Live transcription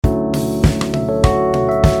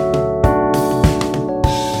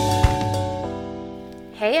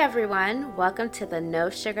everyone, welcome to the No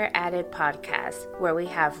Sugar Added podcast, where we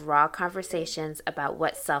have raw conversations about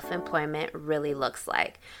what self-employment really looks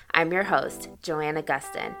like. I'm your host, Joanna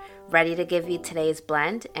Gustin, ready to give you today's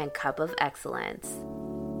blend and cup of excellence.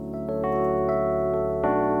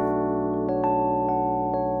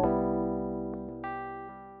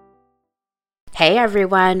 Hey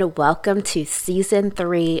everyone, welcome to season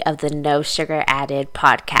 3 of the No Sugar Added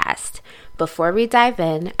podcast. Before we dive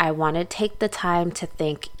in, I want to take the time to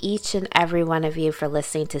thank each and every one of you for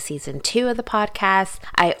listening to season 2 of the podcast.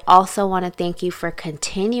 I also want to thank you for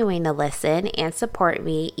continuing to listen and support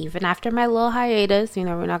me even after my little hiatus.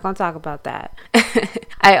 We're not going to talk about that.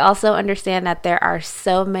 I also understand that there are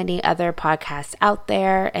so many other podcasts out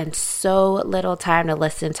there and so little time to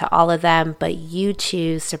listen to all of them, but you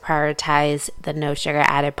choose to prioritize the No Sugar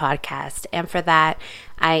Added podcast. And for that,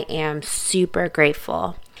 I am super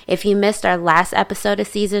grateful. If you missed our last episode of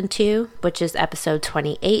season 2, which is episode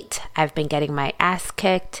 28, I've been getting my ass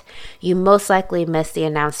kicked, you most likely missed the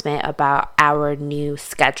announcement about our new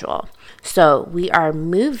schedule. So we are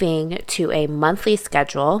moving to a monthly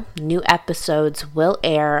schedule. New episodes will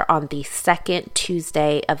air on the second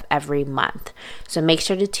Tuesday of every month. So make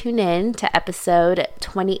sure to tune in to episode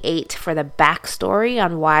 28 for the backstory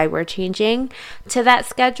on why we're changing to that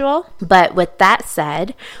schedule. But with that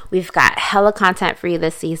said, we've got hella content for you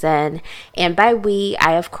this season. And by we,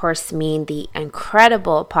 I of course mean the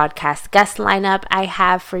incredible podcast guest lineup I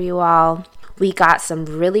have for you all. We got some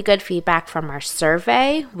really good feedback from our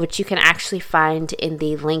survey, which you can actually find in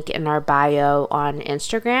the link in our bio on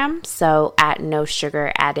Instagram. So at No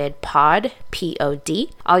Sugar Added Pod,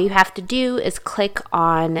 P-O-D. All you have to do is click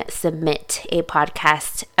on submit a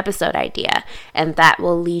podcast episode idea, and that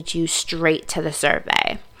will lead you straight to the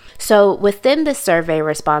survey. So within the survey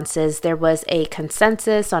responses, there was a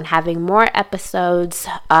consensus on having more episodes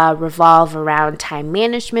revolve around time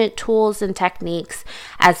management tools and techniques,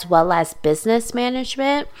 as well as business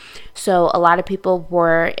management. So a lot of people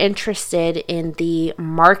were interested in the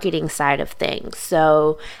marketing side of things.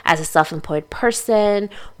 So as a self-employed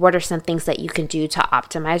person, what are some things that you can do to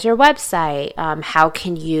optimize your website? How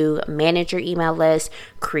can you manage your email list,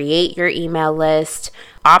 create your email list,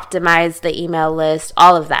 optimize the email list,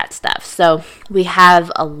 all of that stuff. So we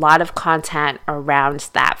have a lot of content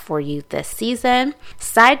around that for you this season.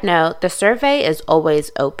 Side note, the survey is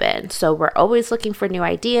always open. So we're always looking for new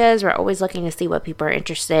ideas. We're always looking to see what people are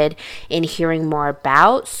interested in hearing more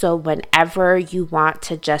about. So whenever you want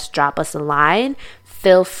to just drop us a line,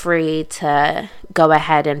 feel free to go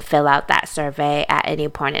ahead and fill out that survey at any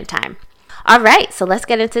point in time. All right, so let's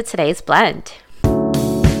get into today's blend.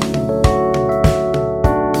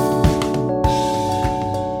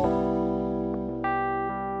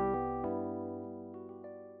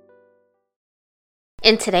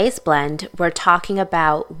 In today's blend, we're talking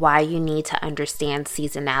about why you need to understand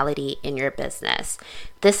seasonality in your business.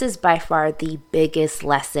 This is by far the biggest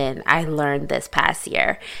lesson I learned this past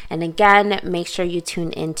year. And again, make sure you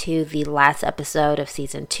tune into the last episode of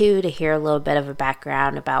season 2 to hear a little bit of a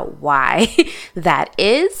background about why that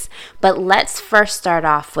is. But let's first start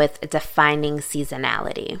off with defining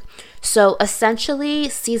seasonality. So essentially,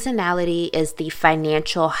 seasonality is the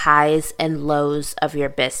financial highs and lows of your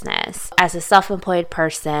business. As a self-employed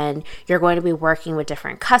person, you're going to be working with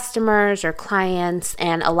different customers or clients,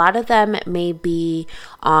 and a lot of them may be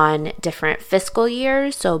on different fiscal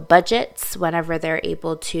years, so budgets, whenever they're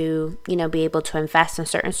able to, be able to invest in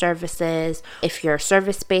certain services. If you're a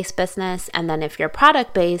service-based business, and then if you're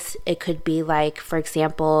product-based, it could be like, for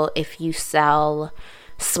example, if you sell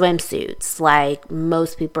swimsuits, like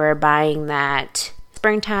most people are buying that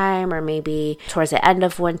springtime or maybe towards the end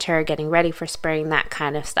of winter, getting ready for spring, that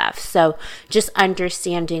kind of stuff. So just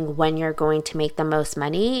understanding when you're going to make the most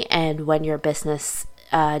money and when your business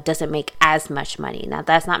doesn't make as much money. Now,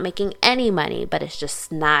 that's not making any money, but it's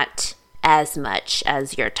just not as much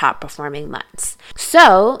as your top performing months.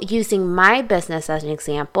 So using my business as an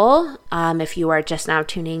example, if you are just now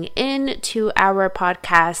tuning in to our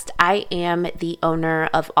podcast, I am the owner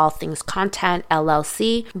of All Things Content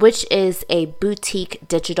LLC, which is a boutique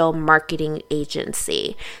digital marketing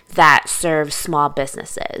agency that serves small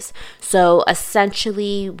businesses. So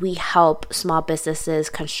essentially, we help small businesses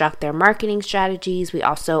construct their marketing strategies. We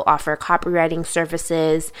also offer copywriting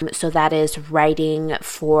services. So that is writing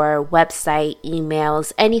for website,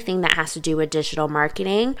 emails, anything that has to do with digital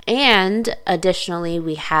marketing. And additionally,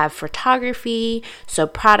 we have photography, so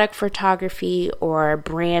product photography or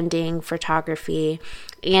branding photography,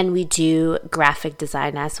 and we do graphic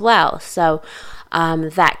design as well. So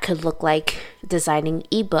that could look like designing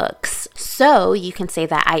ebooks, So you can say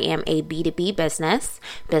that I am a B2B business,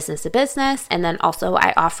 business to business, and then also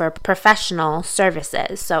I offer professional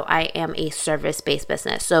services. So I am a service-based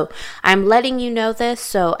business. So I'm letting you know this.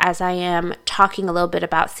 So as I am talking a little bit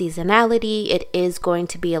about seasonality, it is going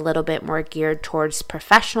to be a little bit more geared towards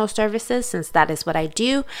professional services since that is what I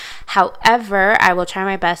do. However, I will try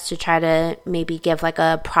my best to try to maybe give like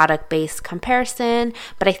a product-based comparison,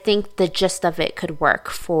 but I think the gist of it could work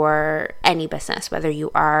for any business, whether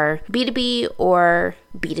you are B2B or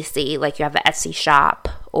B2C, like you have an Etsy shop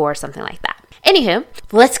or something like that. Anywho,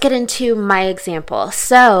 let's get into my example.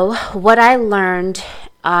 So what I learned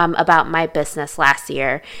about my business last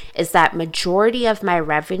year is that majority of my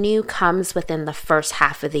revenue comes within the first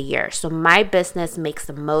half of the year. So my business makes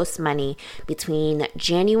the most money between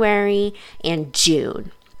January and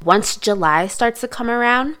June. Once July starts to come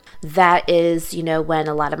around, that is, when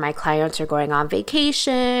a lot of my clients are going on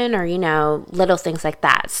vacation or, little things like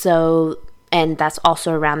that. So, and that's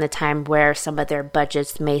also around the time where some of their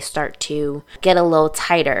budgets may start to get a little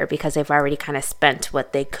tighter because they've already kind of spent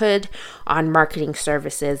what they could on marketing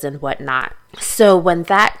services and whatnot. So when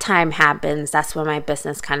that time happens, that's when my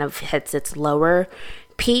business kind of hits its lower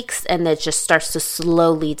peaks and it just starts to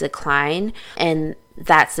slowly decline. And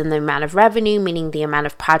that's in the amount of revenue, meaning the amount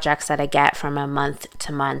of projects that I get from a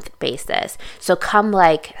month-to-month basis. So come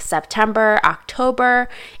like September, October,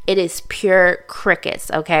 it is pure crickets,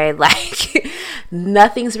 okay? Like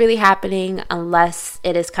nothing's really happening unless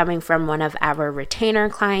it is coming from one of our retainer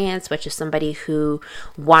clients, which is somebody who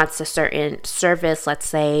wants a certain service, let's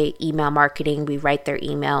say email marketing. We write their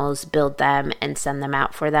emails, build them, and send them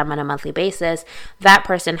out for them on a monthly basis. That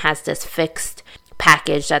person has this fixed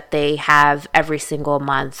package that they have every single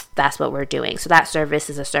month. That's what we're doing. So that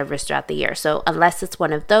service is a service throughout the year. So unless it's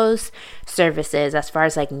one of those services, as far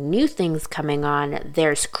as like new things coming on,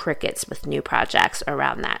 there's crickets with new projects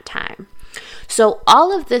around that time. So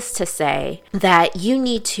all of this to say that you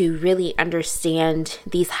need to really understand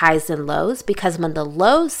these highs and lows, because when the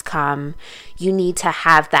lows come, you need to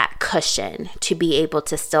have that cushion to be able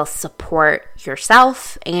to still support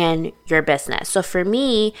yourself and your business. So for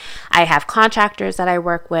me, I have contractors that I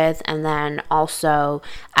work with, and then also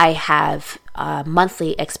I have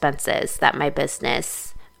monthly expenses that my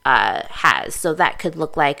business has. So that could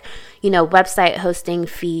look like, website hosting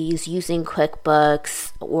fees, using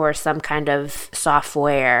QuickBooks or some kind of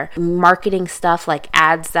software, marketing stuff like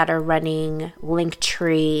ads that are running,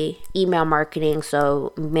 Linktree, email marketing,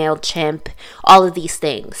 so MailChimp, all of these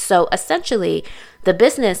things. So essentially, the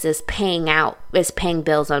business is paying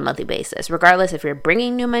bills on a monthly basis. Regardless if you're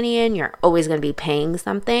bringing new money in, you're always going to be paying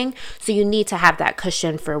something. So you need to have that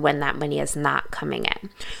cushion for when that money is not coming in.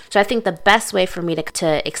 So I think the best way for me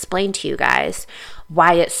to explain to you guys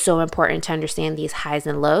why it's so important to understand these highs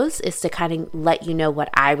and lows is to kind of let you know what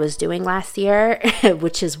I was doing last year,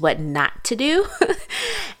 which is what not to do,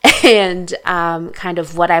 and kind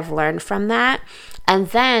of what I've learned from that. And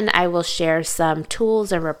then I will share some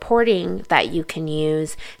tools and reporting that you can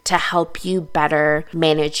use to help you better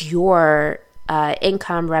manage your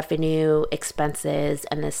income, revenue, expenses,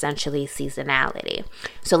 and essentially seasonality.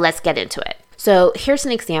 So let's get into it. So here's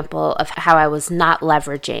an example of how I was not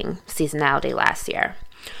leveraging seasonality last year.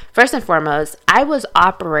 First and foremost, I was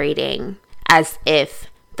operating as if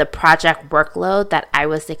the project workload that I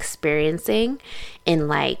was experiencing in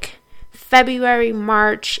like February,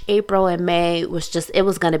 March, April, and May it was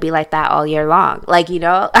going to be like that all year long. Like,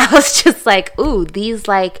 I was just like, ooh, these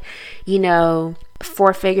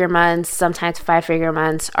 4-figure months, sometimes 5-figure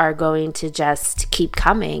months are going to just keep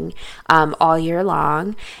coming all year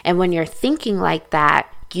long. And when you're thinking like that,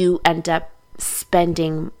 you end up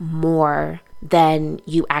spending more than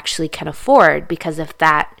you actually can afford, because if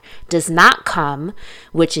that does not come,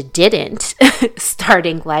 which it didn't,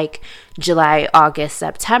 starting like July, August,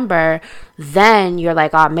 September, then you're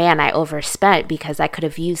like, oh man, I overspent because I could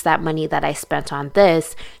have used that money that I spent on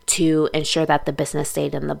this to ensure that the business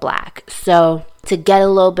stayed in the black. So to get a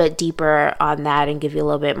little bit deeper on that and give you a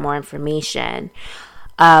little bit more information,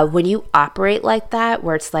 when you operate like that,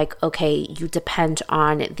 where it's like, okay, you depend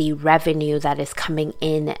on the revenue that is coming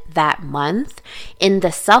in that month, in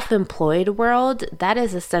the self-employed world, that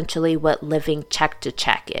is essentially what living check to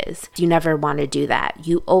check is. You never want to do that.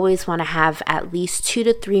 You always want to have at least 2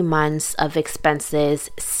 to 3 months of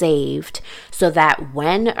expenses saved so that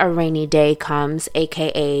when a rainy day comes,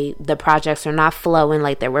 aka the projects are not flowing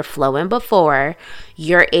like they were flowing before,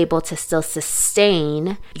 you're able to still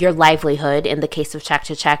sustain your livelihood in the case of check to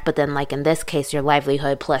to check, but then like in this case, your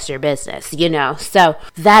livelihood plus your business, you know? So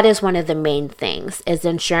that is one of the main things, is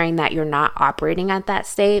ensuring that you're not operating at that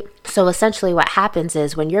state. So essentially what happens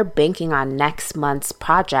is when you're banking on next month's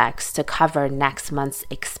projects to cover next month's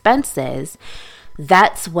expenses,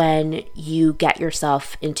 that's when you get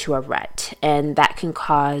yourself into a rut, and that can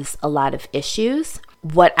cause a lot of issues.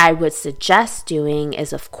 What I would suggest doing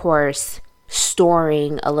is, of course,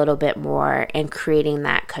 storing a little bit more and creating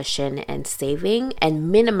that cushion and saving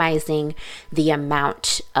and minimizing the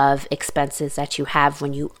amount of expenses that you have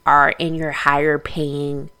when you are in your higher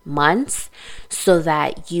paying months, so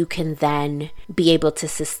that you can then be able to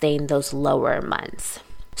sustain those lower months.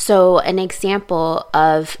 So an example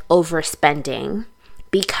of overspending,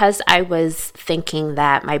 because I was thinking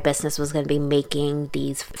that my business was going to be making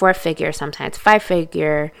these 4-figure, sometimes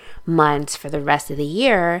 5-figure months for the rest of the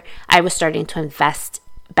year, I was starting to invest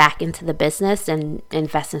back into the business and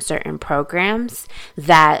invest in certain programs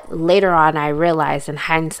that later on I realized in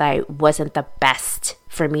hindsight wasn't the best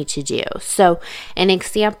for me to do. So an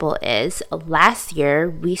example is last year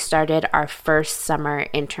we started our first summer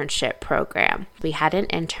internship program. We had an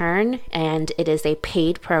intern, and it is a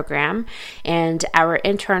paid program, and our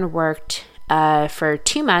intern worked for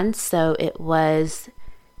 2 months. So it was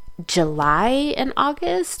July and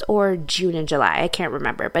August, or June and July, I can't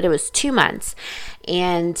remember, but it was 2 months.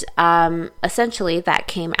 And essentially that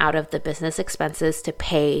came out of the business expenses to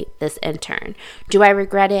pay this intern. Do I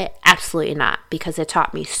regret it? Absolutely not, because it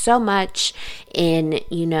taught me so much in,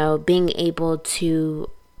 being able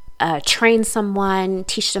to train someone,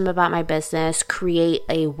 teach them about my business, create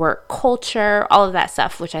a work culture, all of that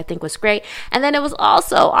stuff, which I think was great. And then it was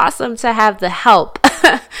also awesome to have the help,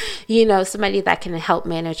 somebody that can help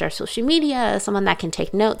manage our social media, someone that can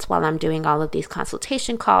take notes while I'm doing all of these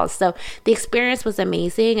consultation calls. So the experience was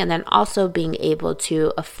amazing. And then also being able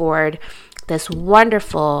to afford this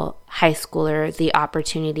wonderful high schooler the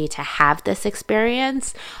opportunity to have this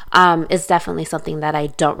experience is definitely something that I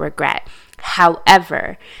don't regret.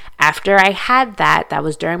 However, after I had that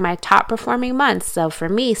was during my top performing months. So for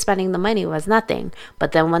me, spending the money was nothing.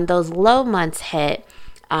 But then when those low months hit,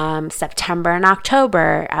 September and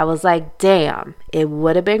October, I was like, damn, it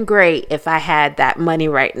would have been great if I had that money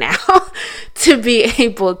right now to be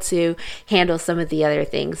able to handle some of the other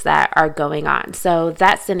things that are going on. So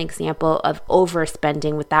that's an example of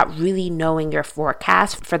overspending without really knowing your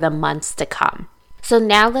forecast for the months to come. So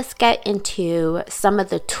now let's get into some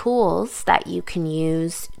of the tools that you can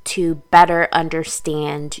use to better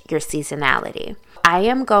understand your seasonality. I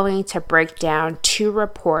am going to break down 2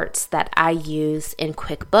 reports that I use in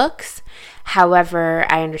QuickBooks. However,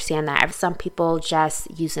 I understand that some people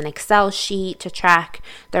just use an Excel sheet to track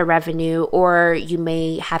their revenue, or you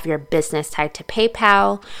may have your business tied to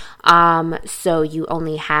PayPal. So you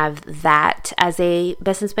only have that as a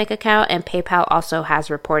business bank account, and PayPal also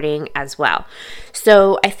has reporting as well.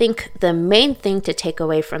 So I think the main thing to take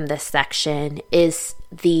away from this section is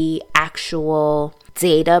the actual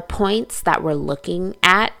data points that we're looking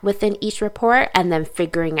at within each report, and then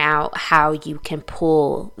figuring out how you can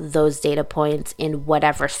pull those data points in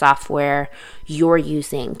whatever software you're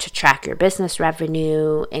using to track your business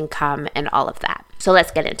revenue, income, and all of that. So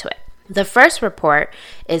let's get into it. The first report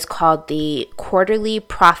is called the Quarterly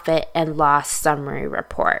Profit and Loss Summary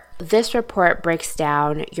Report. This report breaks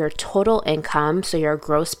down your total income, so your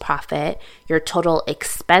gross profit, your total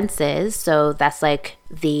expenses, so that's like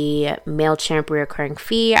the MailChimp recurring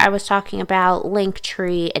fee I was talking about,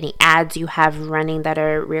 Linktree, any ads you have running that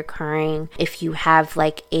are recurring. If you have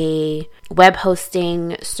like a web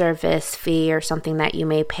hosting service fee or something that you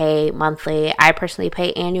may pay monthly, I personally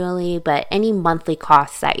pay annually, but any monthly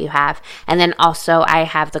costs that you have. And then also I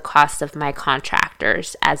have the cost of my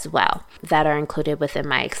contractors as well that are included within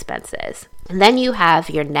my expenses. And then you have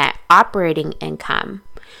your net operating income,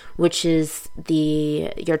 which is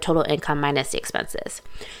your total income minus the expenses.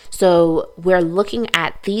 So we're looking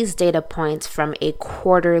at these data points from a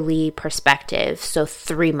quarterly perspective, so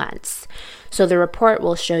 3 months. So the report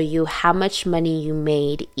will show you how much money you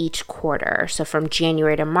made each quarter. So from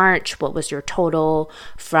January to March, what was your total,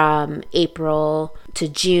 from April to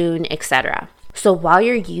June, etc. So while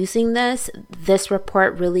you're using this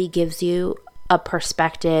report really gives you a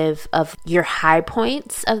perspective of your high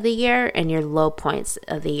points of the year and your low points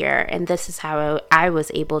of the year. And this is how I was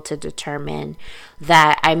able to determine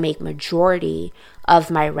that I make majority of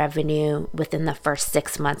my revenue within the first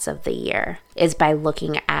 6 months of the year, is by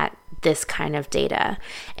looking at this kind of data.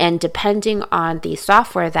 And depending on the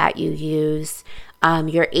software that you use,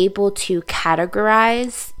 you're able to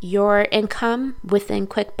categorize your income within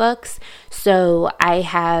QuickBooks. So I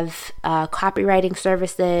have copywriting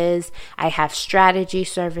services, I have strategy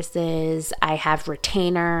services, I have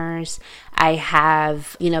retainers, I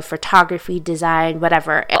have, photography, design,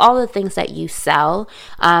 whatever, all the things that you sell.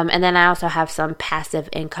 And then I also have some passive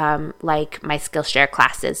income, like my Skillshare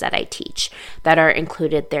classes that I teach that are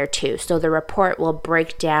included there too. So the report will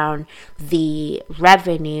break down the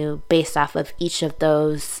revenue based off of each of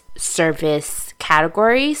those service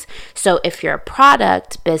categories. So if you're a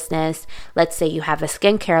product business, let's say you have a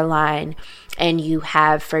skincare line and you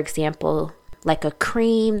have, for example, like a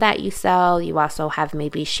cream that you sell, you also have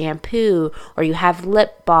maybe shampoo, or you have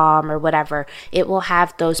lip balm or whatever, it will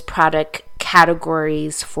have those product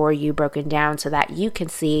categories for you broken down so that you can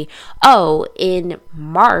see, in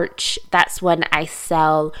March, that's when I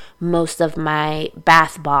sell most of my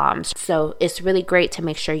bath bombs. So it's really great to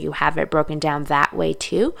make sure you have it broken down that way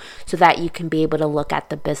too, so that you can be able to look at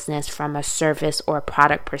the business from a service or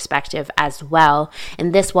product perspective as well.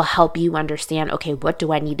 And this will help you understand, okay, what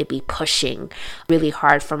do I need to be pushing really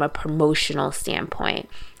hard from a promotional standpoint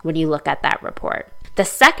when you look at that report. The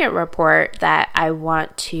second report that I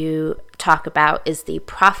want to talk about is the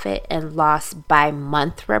profit and loss by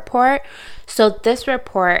month report. So this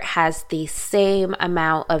report has the same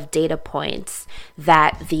amount of data points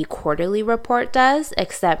that the quarterly report does,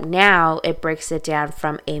 except now it breaks it down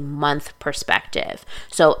from a month perspective.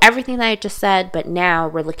 So everything that I just said, but now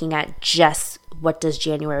we're looking at just what does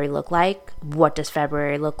January look like, what does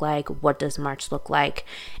February look like, what does March look like,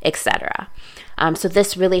 etc. So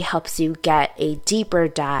this really helps you get a deeper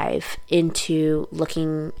dive into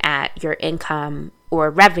looking at your income or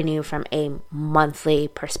revenue from a monthly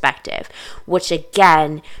perspective, which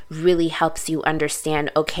again really helps you understand,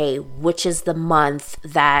 okay, which is the month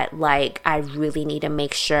that I really need to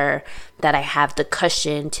make sure that I have the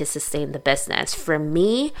cushion to sustain the business. For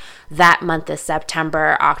me, that month is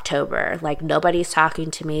September, October. Nobody's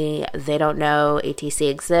talking to me. They don't know ATC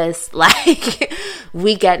exists.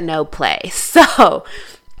 We get no play. So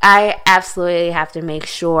I absolutely have to make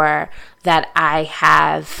sure that I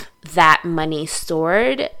have that money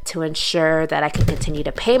stored to ensure that I can continue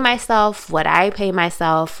to pay myself what I pay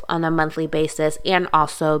myself on a monthly basis, and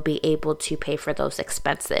also be able to pay for those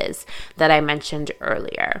expenses that I mentioned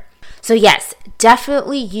earlier. So yes,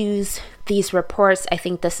 definitely use these reports. I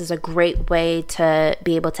think this is a great way to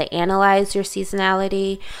be able to analyze your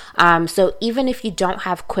seasonality. So even if you don't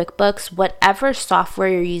have QuickBooks, whatever software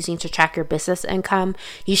you're using to track your business income,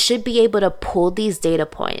 you should be able to pull these data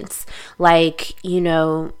points,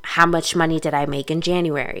 how much money did I make in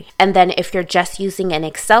January? And then if you're just using an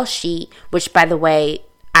Excel sheet, which by the way,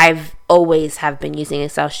 I've always have been using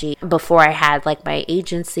Excel sheet before I had my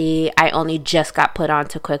agency. I only just got put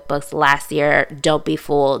onto QuickBooks last year. Don't be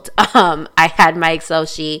fooled. I had my Excel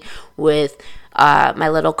sheet with my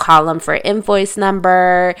little column for invoice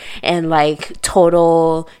number and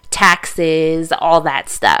total taxes, all that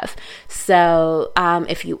stuff. So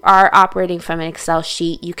if you are operating from an Excel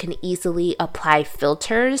sheet, you can easily apply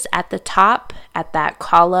filters at the top at that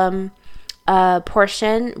column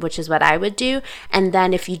portion, which is what I would do. And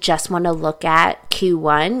then if you just want to look at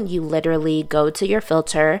Q1, you literally go to your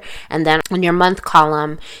filter, and then on your month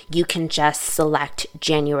column, you can just select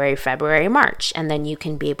January, February, March, and then you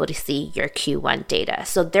can be able to see your Q1 data.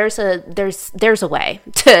 So there's a way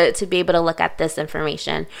to be able to look at this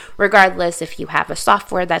information, regardless if you have a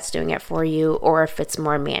software that's doing it for you or if it's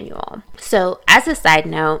more manual. So as a side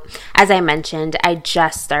note, as I mentioned, I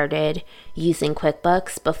just started using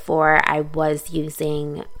QuickBooks. Before I was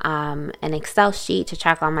using an Excel sheet to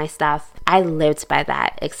track all my stuff. I lived by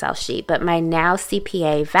that Excel sheet, but my now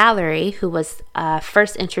CPA, Valerie, who was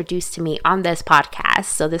first introduced to me on this podcast,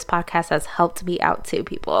 so this podcast has helped me out too,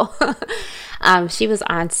 people. She was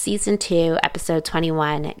on season 2, episode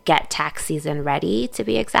 21, Get Tax Season Ready, to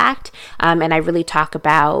be exact. And I really talk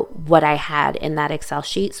about what I had in that Excel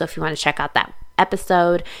sheet. So if you want to check out that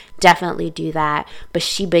episode, definitely do that. But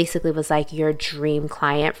she basically was your dream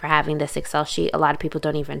client for having this Excel sheet. A lot of people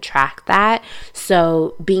don't even track that.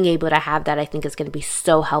 So being able to have that, I think, is going to be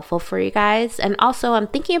so helpful for you guys. And also, I'm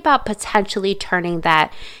thinking about potentially turning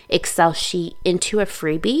that Excel sheet into a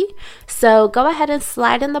freebie. So go ahead and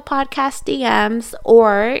slide in the podcast DMs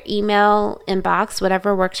or email inbox,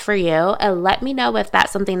 whatever works for you, and let me know if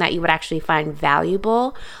that's something that you would actually find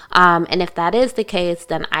valuable. And if that is the case,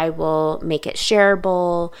 then I will make it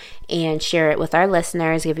shareable and share it with our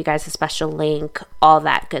listeners, give you guys a special link, all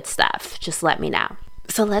that good stuff. Just let me know.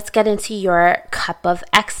 So let's get into your cup of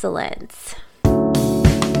excellence.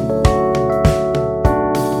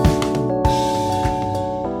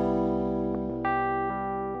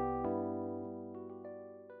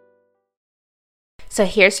 So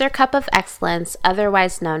here's your cup of excellence,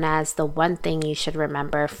 otherwise known as the one thing you should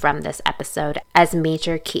remember from this episode as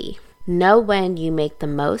major key. Know when you make the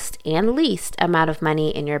most and least amount of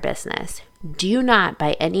money in your business. Do not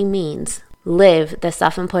by any means live the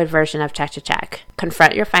self-employed version of check to check.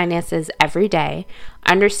 Confront your finances every day,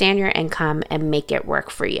 understand your income, and make it work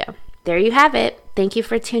for you. There you have it. Thank you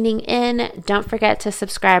for tuning in. Don't forget to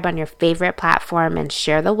subscribe on your favorite platform and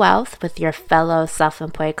share the wealth with your fellow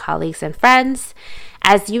self-employed colleagues and friends.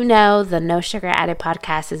 As you know, the No Sugar Added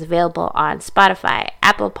podcast is available on Spotify,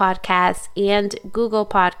 Apple Podcasts, and Google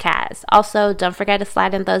Podcasts. Also, don't forget to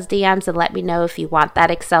slide in those DMs and let me know if you want that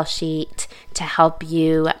Excel sheet to help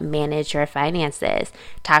you manage your finances.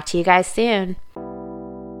 Talk to you guys soon.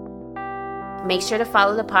 Make sure to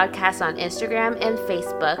follow the podcast on Instagram and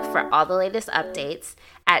Facebook for all the latest updates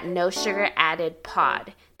at No Sugar Added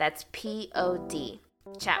Pod. That's POD.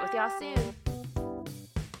 Chat with y'all soon.